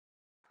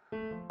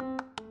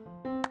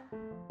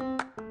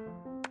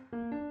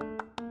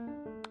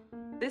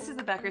This is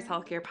the Becker's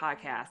Healthcare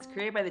Podcast,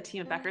 created by the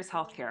team at Becker's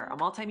Healthcare, a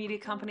multimedia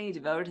company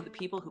devoted to the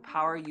people who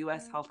power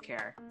U.S.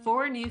 healthcare.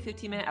 4 new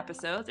 15-minute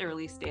episodes are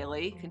released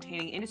daily,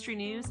 containing industry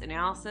news,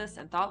 analysis,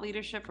 and thought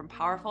leadership from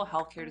powerful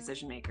healthcare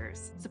decision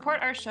makers. Support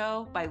our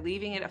show by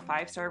leaving it a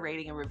 5-star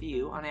rating and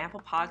review on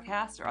Apple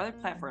Podcasts or other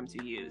platforms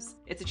you use.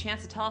 It's a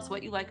chance to tell us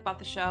what you like about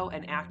the show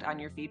and act on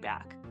your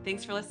feedback.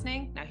 Thanks for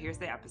listening. Now here's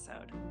the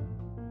episode.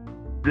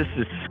 This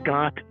is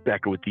Scott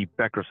Becker with the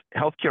Becker's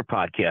Healthcare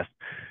Podcast.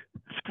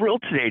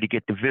 Thrilled today to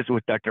get to visit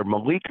with Dr.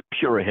 Maulik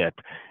Purohit.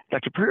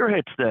 Dr.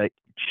 Purohit's the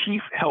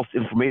Chief Health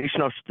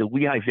Information Officer at the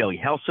Lehigh Valley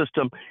Health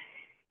System.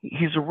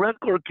 He's a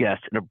regular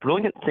guest and a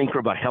brilliant thinker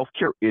about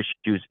healthcare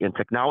issues and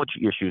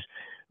technology issues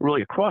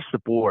really across the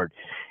board.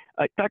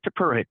 Dr.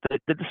 Purohit,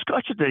 the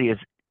discussion today is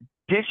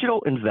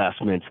digital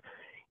investments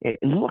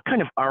and what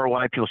kind of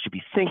ROI people should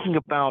be thinking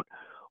about.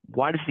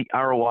 Why does the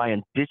ROI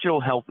on digital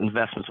health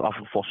investments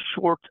often fall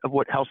short of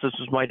what health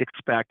systems might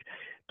expect?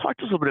 Talk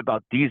to us a little bit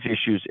about these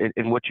issues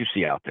and what you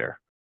see out there.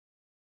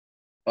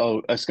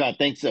 Oh, Scott,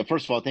 thanks.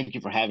 First of all, thank you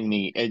for having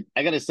me.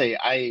 I got to say,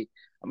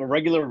 I'm a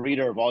regular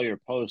reader of all your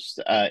posts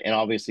and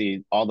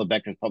obviously all the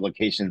Becker's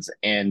publications,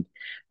 and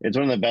it's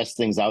one of the best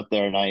things out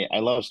there. And I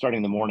love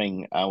starting the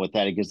morning with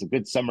that. It gives a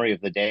good summary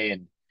of the day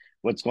and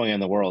what's going on in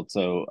the world.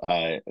 So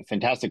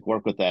fantastic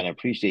work with that. And I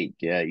appreciate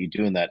you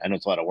doing that. I know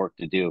it's a lot of work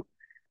to do.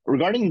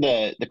 Regarding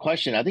the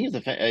question, I think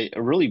it's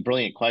a really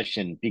brilliant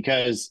question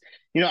because,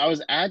 I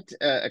was at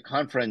a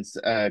conference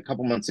a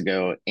couple months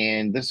ago,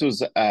 and this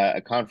was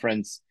a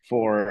conference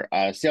for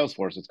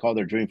Salesforce. It's called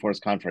their Dreamforce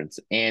Conference.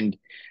 And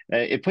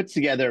it puts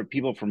together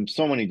people from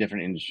so many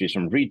different industries,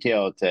 from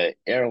retail to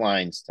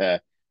airlines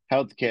to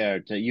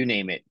healthcare to you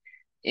name it.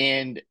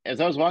 And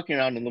as I was walking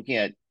around and looking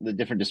at the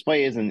different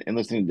displays and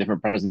listening to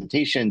different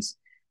presentations,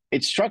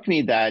 it struck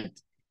me that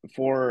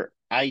for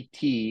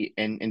IT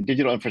and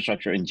digital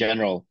infrastructure in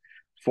general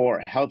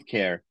for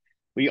healthcare,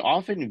 we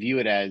often view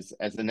it as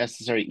a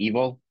necessary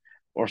evil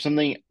or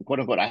something,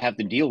 quote unquote, I have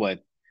to deal with,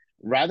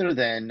 rather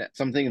than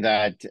something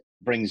that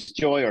brings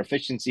joy or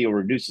efficiency or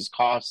reduces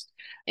cost.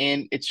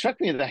 And it struck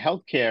me that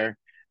healthcare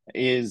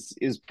is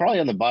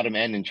probably on the bottom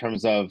end in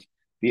terms of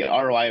the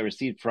ROI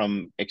received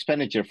from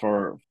expenditure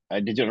for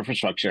digital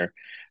infrastructure.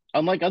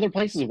 Unlike other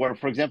places where,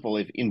 for example,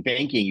 if in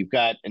banking, you've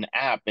got an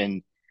app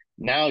and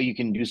now you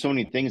can do so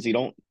many things. You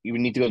don't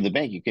even need to go to the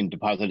bank. You can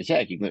deposit a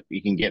check.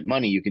 You can get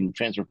money. You can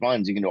transfer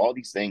funds. You can do all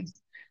these things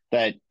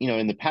that,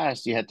 in the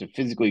past you had to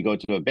physically go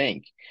to a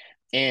bank.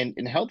 And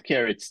in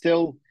healthcare, it's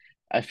still,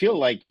 I feel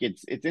like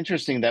it's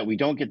interesting that we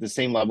don't get the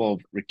same level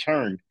of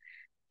return.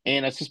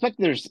 And I suspect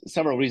there's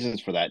several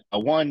reasons for that.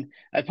 One,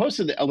 I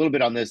posted a little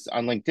bit on this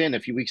on LinkedIn a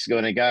few weeks ago,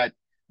 and I got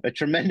a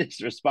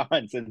tremendous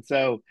response. And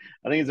so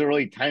I think it's a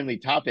really timely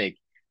topic.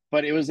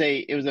 But it was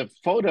a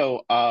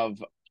photo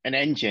of an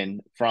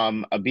engine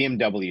from a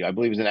BMW, I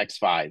believe it was an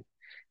X5.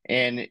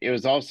 And it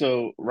was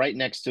also right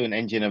next to an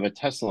engine of a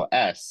Tesla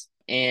S.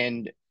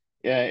 And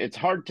it's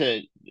hard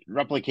to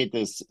replicate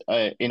this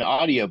in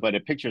audio, but a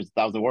picture is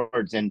 1,000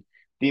 words. And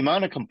the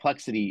amount of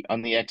complexity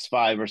on the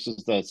X5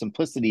 versus the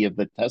simplicity of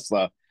the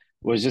Tesla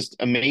was just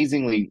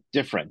amazingly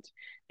different.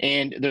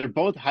 And they're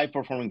both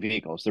high-performing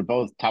vehicles. They're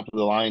both top of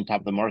the line,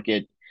 top of the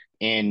market,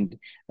 and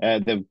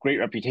they have great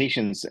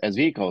reputations as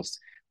vehicles.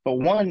 But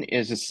one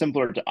is just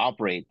simpler to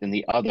operate than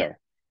the other.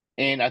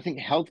 And I think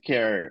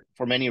healthcare,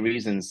 for many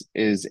reasons,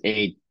 is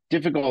a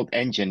difficult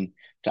engine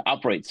to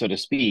operate, so to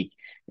speak,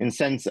 in the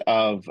sense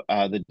of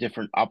the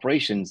different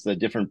operations, the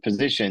different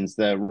positions,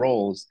 the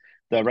roles,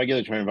 the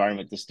regulatory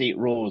environment, the state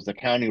rules, the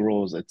county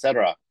rules, et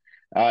cetera.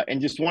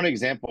 And just one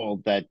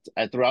example that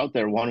I threw out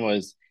there, one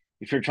was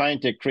if you're trying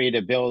to create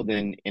a build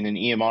in an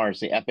EMR,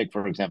 say Epic,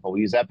 for example,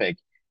 we use Epic,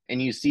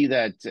 and you see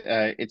that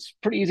it's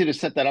pretty easy to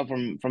set that up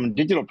from a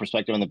digital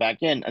perspective on the back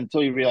end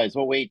until you realize,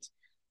 well, wait,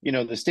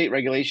 the state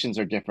regulations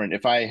are different.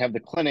 If I have the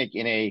clinic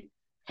in a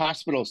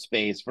hospital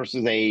space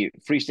versus a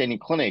freestanding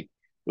clinic,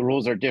 the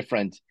rules are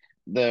different.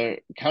 The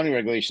county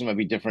regulation might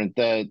be different.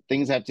 The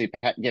things have to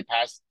get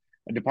past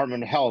a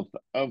Department of Health.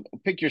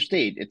 Pick your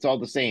state. It's all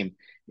the same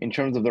in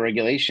terms of the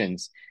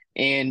regulations.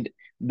 And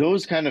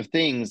those kind of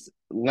things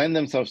lend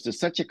themselves to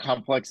such a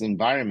complex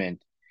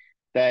environment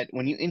that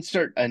when you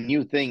insert a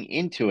new thing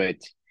into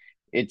it,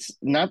 it's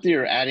not that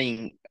you're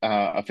adding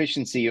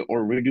efficiency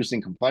or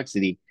reducing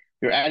complexity.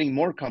 You're adding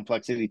more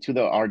complexity to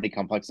the already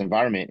complex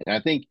environment. And I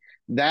think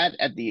that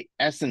at the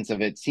essence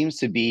of it seems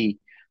to be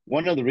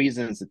one of the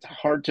reasons it's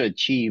hard to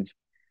achieve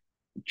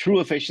true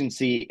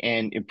efficiency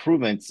and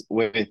improvements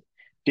with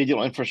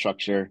digital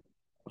infrastructure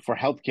for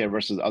healthcare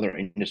versus other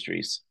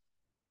industries.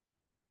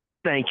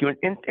 Thank you.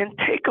 And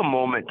take a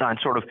moment on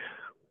sort of,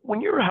 when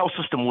you're a health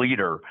system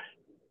leader,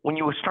 when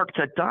you start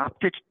to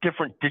adopt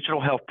different digital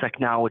health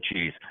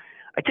technologies,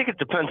 I think it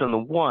depends on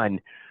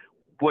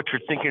what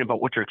you're thinking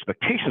about, what your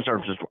expectations are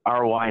in terms of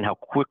ROI and how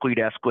quickly it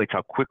escalates,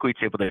 how quickly it's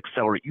able to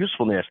accelerate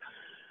usefulness.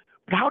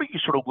 But how do you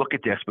sort of look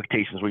at the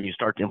expectations when you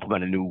start to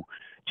implement a new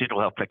digital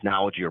health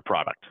technology or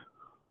product?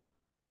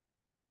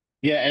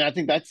 Yeah, and I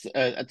think that's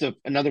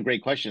another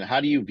great question.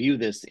 How do you view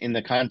this in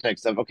the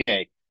context of,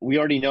 okay, we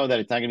already know that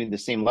it's not going to be the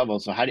same level.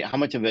 So how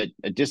much of a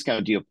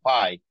discount do you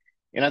apply?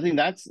 And I think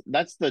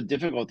that's the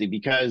difficulty,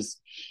 because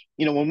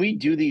when we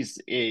do these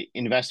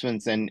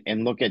investments and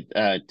look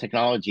at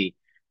technology,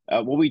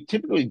 what we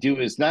typically do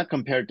is not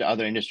compare it to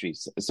other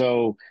industries.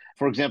 So,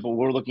 for example,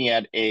 we're looking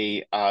at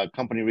a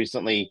company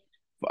recently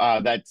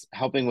that's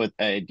helping with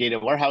data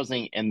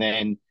warehousing and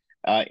then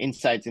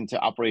insights into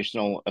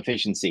operational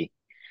efficiency.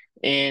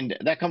 And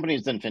that company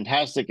has done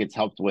fantastic. It's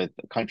helped with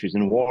countries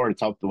in war.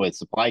 It's helped with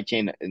supply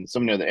chain and so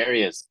many other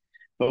areas.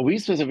 But we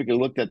specifically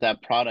looked at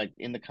that product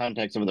in the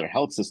context of their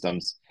health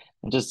systems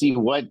and to see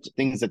what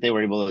things that they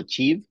were able to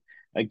achieve,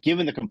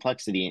 given the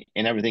complexity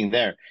and everything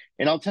there.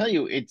 And I'll tell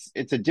you, it's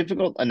a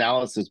difficult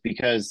analysis,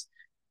 because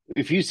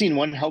if you've seen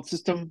one health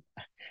system,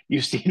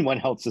 you've seen one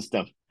health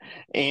system,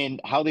 and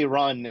how they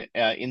run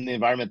in the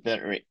environment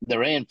that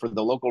they're in, for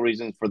the local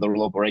reasons, for the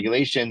local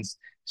regulations,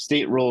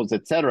 state rules,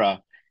 et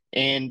cetera.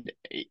 And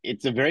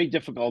it's a very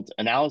difficult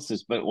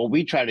analysis. But what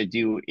we try to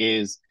do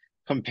is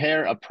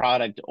compare a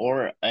product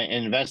or an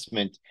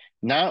investment,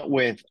 not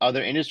with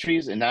other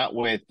industries and not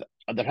with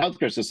other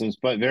healthcare systems,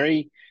 but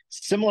very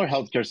similar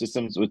healthcare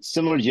systems with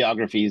similar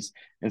geographies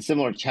and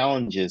similar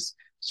challenges,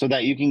 so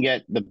that you can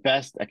get the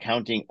best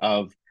accounting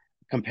of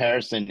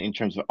comparison in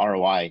terms of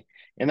ROI.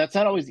 And that's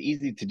not always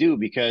easy to do,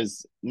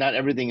 because not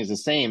everything is the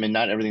same and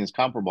not everything is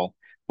comparable,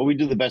 but we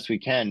do the best we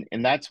can.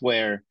 And that's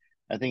where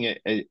I think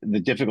the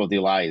difficulty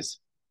lies.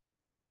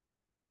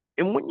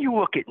 And when you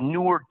look at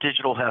newer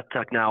digital health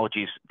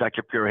technologies,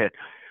 Dr. Purohit,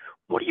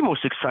 what are you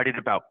most excited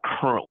about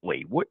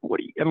currently?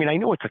 I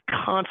know it's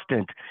a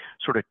constant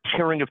sort of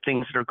tearing of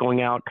things that are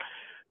going out,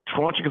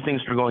 tranching of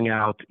things that are going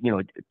out,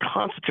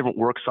 constant different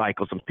work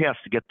cycles and paths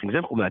to get things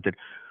implemented.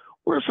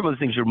 What are some of the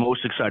things you're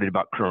most excited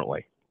about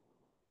currently?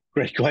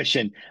 Great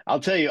question.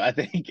 I'll tell you, I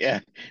think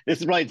this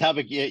is probably a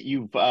topic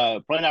you've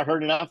probably not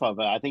heard enough of.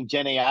 I think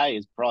Gen AI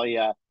is probably,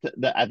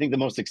 I think, the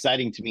most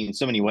exciting to me in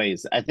so many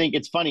ways. I think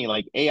it's funny,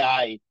 like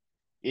AI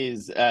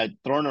is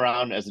thrown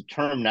around as a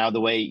term now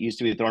the way it used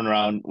to be thrown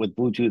around with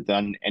Bluetooth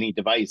on any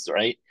device,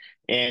 right?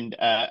 And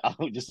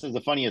just as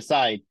a funny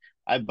aside,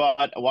 I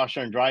bought a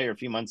washer and dryer a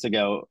few months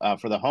ago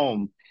for the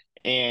home,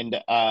 and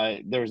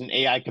there was an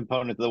AI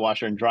component to the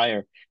washer and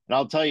dryer. And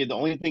I'll tell you, the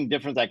only thing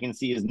difference I can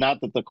see is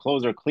not that the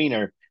clothes are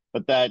cleaner,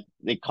 but that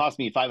they cost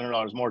me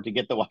 $500 more to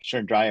get the washer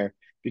and dryer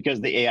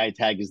because the AI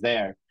tag is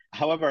there.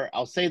 However,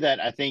 I'll say that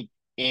I think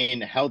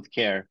in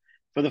healthcare,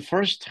 for the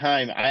first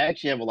time, I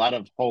actually have a lot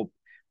of hope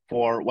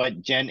for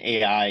what Gen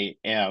AI,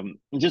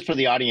 just for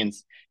the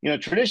audience.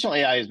 Traditional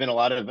AI has been a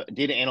lot of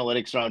data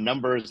analytics around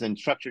numbers and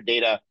structured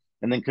data,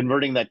 and then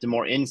converting that to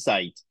more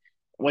insight.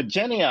 What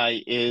Gen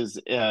AI is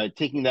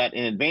taking that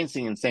and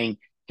advancing and saying,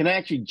 can I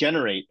actually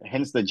generate,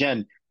 hence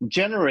the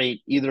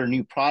generate either a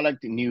new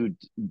product, new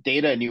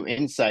data, new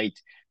insight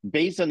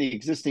based on the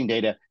existing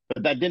data,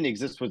 but that didn't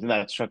exist within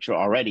that structure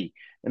already.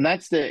 And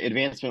that's the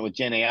advancement with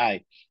Gen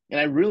AI. And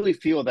I really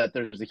feel that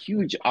there's a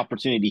huge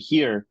opportunity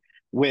here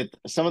with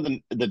some of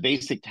the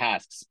basic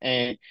tasks.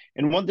 And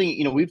one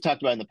thing, we've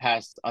talked about in the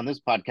past on this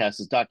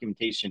podcast is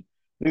documentation.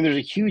 I think there's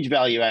a huge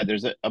value add.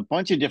 There's a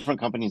bunch of different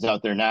companies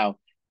out there now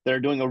that are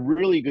doing a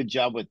really good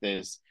job with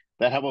this,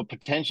 that have a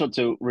potential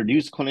to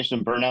reduce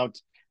clinician burnout,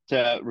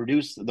 to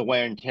reduce the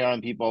wear and tear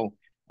on people,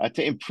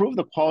 to improve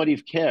the quality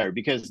of care.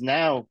 Because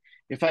now,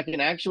 if I can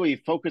actually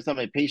focus on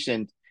my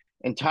patient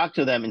and talk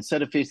to them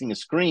instead of facing a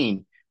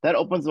screen, that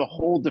opens a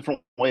whole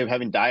different way of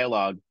having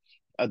dialogue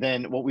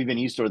than what we've been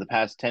used to over the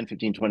past 10,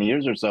 15, 20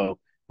 years or so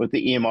with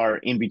the EMR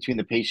in between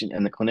the patient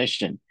and the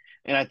clinician.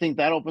 And I think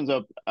that opens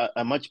up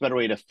a much better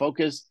way to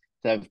focus,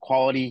 to have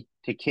quality,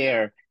 to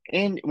care.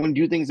 And when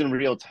you do things in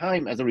real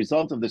time as a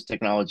result of this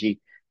technology,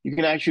 you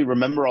can actually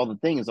remember all the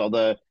things, all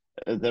the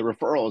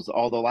referrals,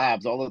 all the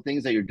labs, all the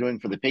things that you're doing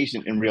for the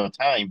patient in real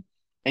time,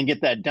 and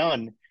get that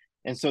done.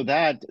 And so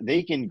that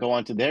they can go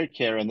on to their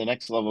care and the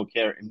next level of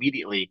care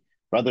immediately,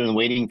 rather than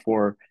waiting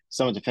for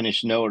someone to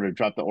finish note or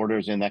drop the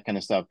orders and that kind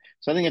of stuff.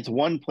 So I think it's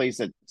one place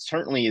that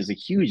certainly is a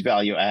huge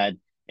value add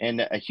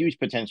and a huge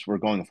potential for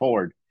going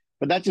forward.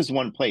 But that's just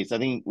one place. I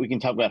think we can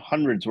talk about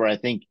hundreds where I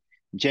think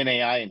Gen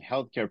AI and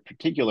healthcare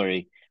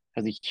particularly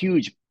has a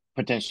huge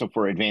potential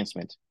for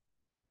advancement.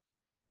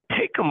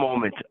 Take a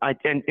moment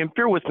and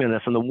bear with me on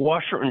this, on the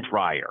washer and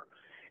dryer.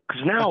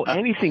 Because now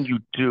anything you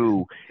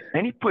do,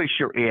 any place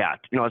you're at,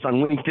 I was on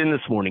LinkedIn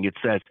this morning, it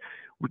says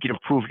we can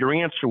improve your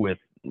answer with,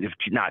 if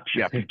not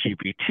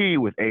GPT,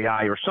 with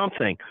AI or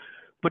something.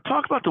 But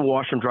talk about the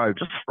washer and dryer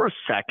just for a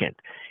second.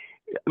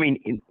 I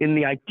mean, in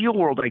the ideal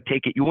world, I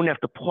take it you wouldn't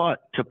have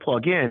to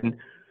plug in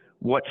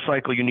what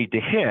cycle you need to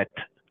hit.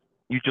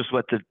 You just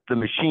let the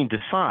machine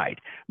decide.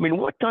 I mean,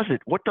 what does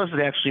it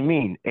actually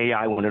mean,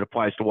 AI, when it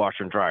applies to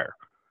washer and dryer?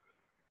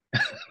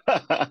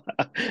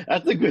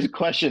 That's a good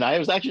question. I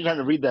was actually trying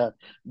to read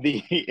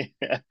the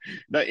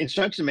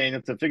instruction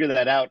manual to figure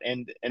that out,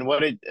 and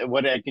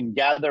what I can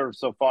gather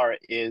so far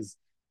is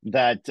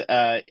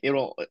that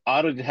it'll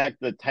auto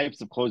detect the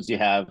types of clothes you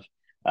have,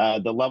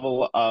 the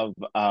level of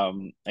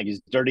I guess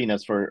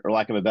dirtiness, for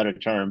lack of a better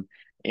term,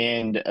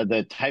 and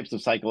the types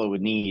of cycle it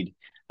would need.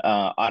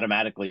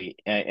 automatically,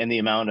 and the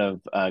amount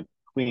of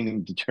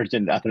cleaning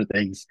detergent and other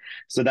things.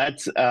 So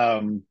that's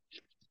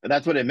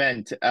what it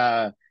meant.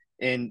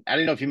 And I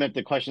don't know if you meant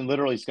the question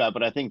literally, Scott,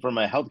 but I think from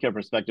a healthcare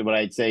perspective, what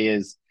I'd say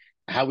is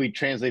how we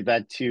translate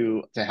that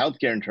to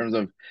healthcare in terms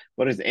of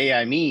what does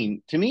AI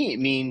mean? To me, it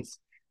means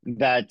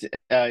that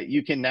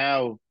you can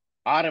now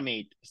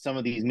automate some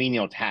of these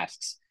menial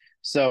tasks.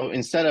 So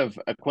instead of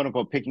quote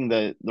unquote picking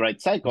the right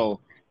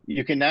cycle,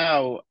 you can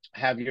now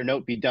have your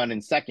note be done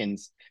in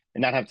seconds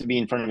and not have to be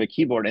in front of a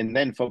keyboard and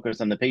then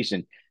focus on the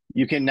patient.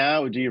 You can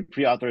now do your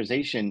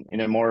pre-authorization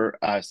in a more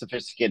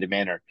sophisticated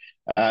manner.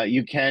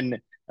 You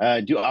can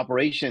do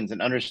operations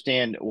and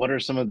understand what are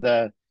some of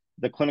the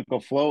clinical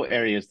flow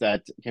areas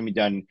that can be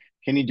done.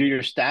 Can you do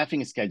your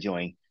staffing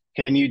scheduling?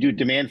 Can you do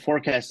demand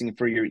forecasting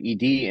for your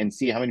ED and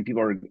see how many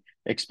people are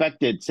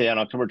expected, say on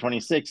October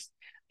 26th,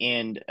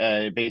 and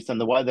based on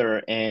the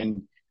weather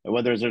and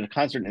whether there's a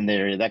concert in the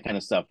area, that kind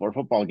of stuff, or a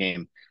football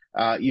game.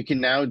 You can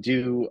now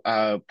do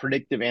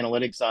predictive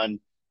analytics on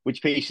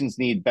which patients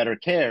need better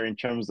care in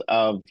terms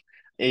of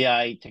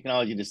AI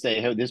technology to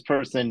say, hey, this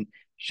person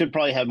should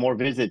probably have more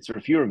visits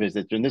or fewer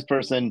visits, and this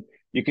person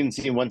you can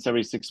see once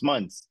every 6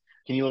 months.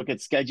 Can you look at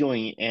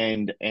scheduling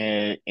and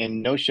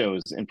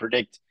no-shows and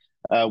predict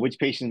which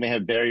patients may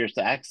have barriers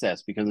to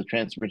access because of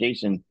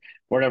transportation,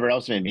 whatever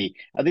else it may be?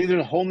 I think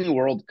there's a whole new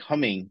world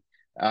coming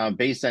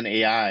based on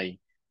AI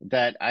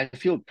that I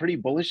feel pretty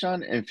bullish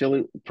on and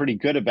feel pretty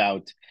good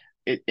about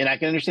it. And I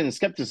can understand the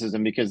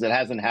skepticism because it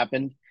hasn't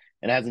happened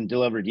and hasn't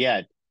delivered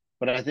yet.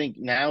 But I think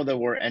now that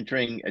we're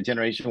entering a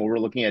generation where we're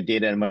looking at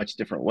data in a much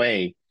different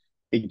way,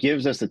 it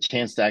gives us a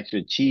chance to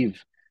actually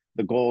achieve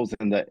the goals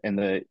and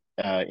the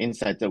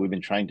insights that we've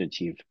been trying to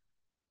achieve.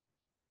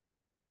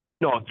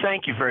 No,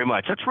 thank you very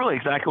much. That's really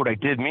exactly what I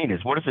did mean.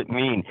 Is what does it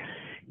mean?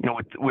 You know,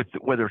 with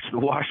whether it's the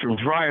washer and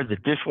dryer, the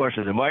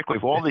dishwasher, the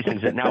microwave, all these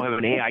things that now have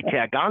an AI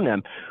tag on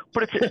them.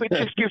 But it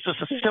just gives us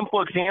a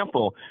simple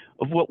example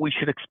of what we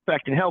should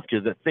expect in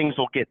healthcare, that things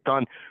will get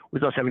done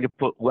with us having to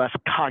put less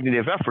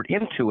cognitive effort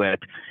into it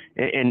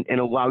and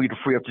allow you to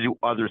free up to do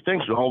other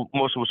things.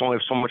 Most of us only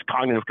have so much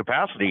cognitive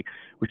capacity,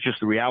 which is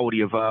the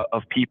reality of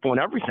people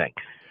and everything.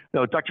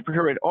 No, Dr.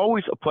 Purohit,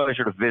 always a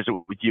pleasure to visit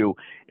with you.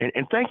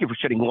 And thank you for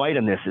shedding light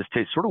on this as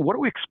to sort of what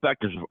do we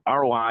expect as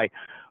ROI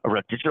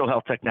around digital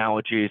health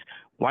technologies,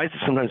 why does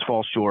it sometimes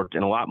fall short,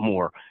 and a lot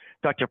more.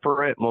 Dr.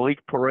 Purohit, Maulik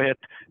Purohit,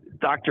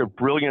 Dr.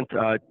 Brilliant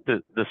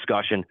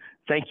discussion.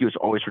 Thank you as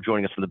always for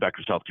joining us on the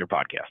Becker's Healthcare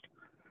Podcast.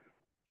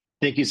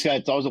 Thank you, Scott.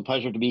 It's always a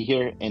pleasure to be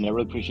here, and I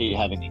really appreciate you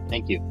having me.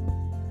 Thank you.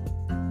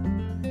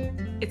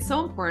 It's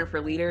so important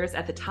for leaders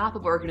at the top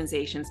of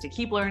organizations to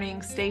keep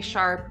learning, stay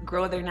sharp,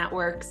 grow their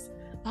networks.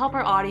 To help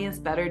our audience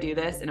better do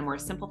this in a more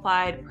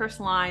simplified,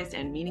 personalized,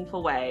 and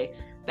meaningful way,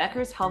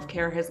 Becker's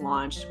Healthcare has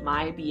launched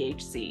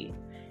MyBHC.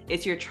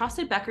 It's your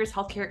trusted Becker's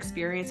Healthcare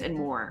experience and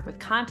more, with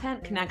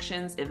content,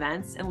 connections,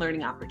 events, and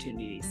learning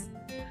opportunities.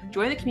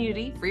 Join the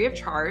community free of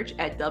charge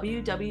at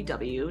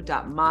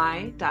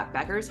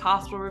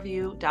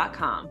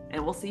www.my.beckershospitalreview.com,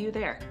 and we'll see you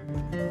there.